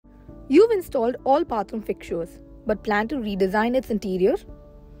You've installed all bathroom fixtures, but plan to redesign its interior?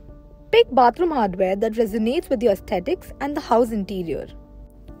 Pick bathroom hardware that resonates with your aesthetics and the house interior.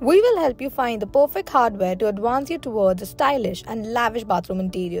 We will help you find the perfect hardware to advance you towards a stylish and lavish bathroom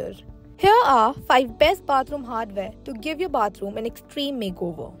interior. Here are 5 best bathroom hardware to give your bathroom an extreme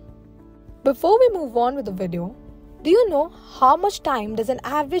makeover. Before we move on with the video, do you know how much time does an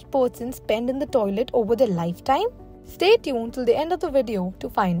average person spend in the toilet over their lifetime? Stay tuned till the end of the video to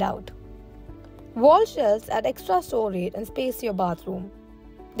find out. Wall shelves add extra storage and space to your bathroom.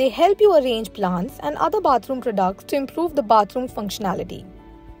 They help you arrange plants and other bathroom products to improve the bathroom's functionality.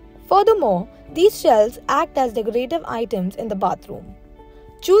 Furthermore, these shelves act as decorative items in the bathroom.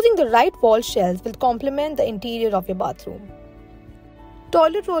 Choosing the right wall shelves will complement the interior of your bathroom.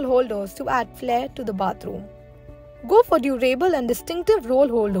 Toilet roll holders to add flair to the bathroom. Go for durable and distinctive roll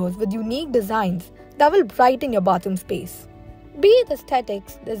holders with unique designs that will brighten your bathroom space. Be it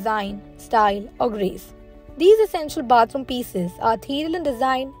aesthetics, design, style, or grace, these essential bathroom pieces are ethereal in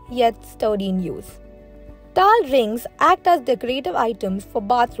design yet sturdy in use. Towel rings act as decorative items for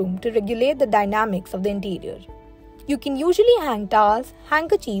bathroom to regulate the dynamics of the interior. You can usually hang towels,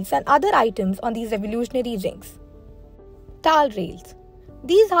 handkerchiefs, and other items on these revolutionary rings. Towel rails.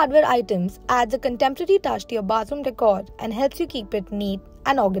 These hardware items adds a contemporary touch to your bathroom decor and helps you keep it neat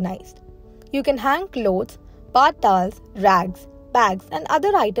and organized. You can hang clothes, bath towels, rags, bags, and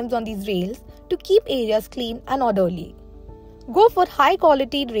other items on these rails to keep areas clean and orderly. Go for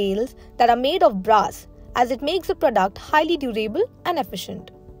high-quality rails that are made of brass, as it makes the product highly durable and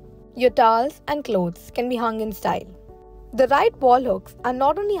efficient. Your towels and clothes can be hung in style. The right wall hooks are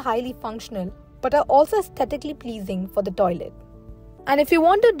not only highly functional but are also aesthetically pleasing for the toilet. And if you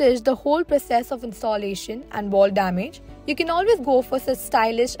want to ditch the whole process of installation and wall damage, you can always go for such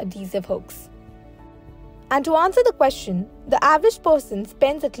stylish adhesive hooks. And to answer the question, the average person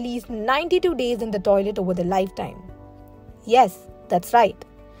spends at least 92 days in the toilet over their lifetime. Yes, that's right.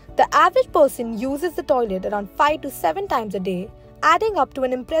 The average person uses the toilet around 5 to 7 times a day, adding up to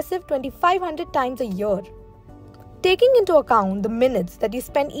an impressive 2,500 times a year. Taking into account the minutes that you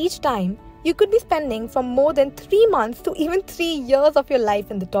spend each time, you could be spending from more than 3 months to even 3 years of your life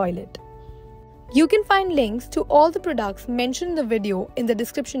in the toilet. You can find links to all the products mentioned in the video in the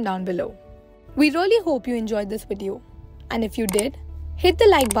description down below. We really hope you enjoyed this video. And if you did, hit the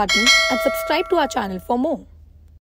like button and subscribe to our channel for more.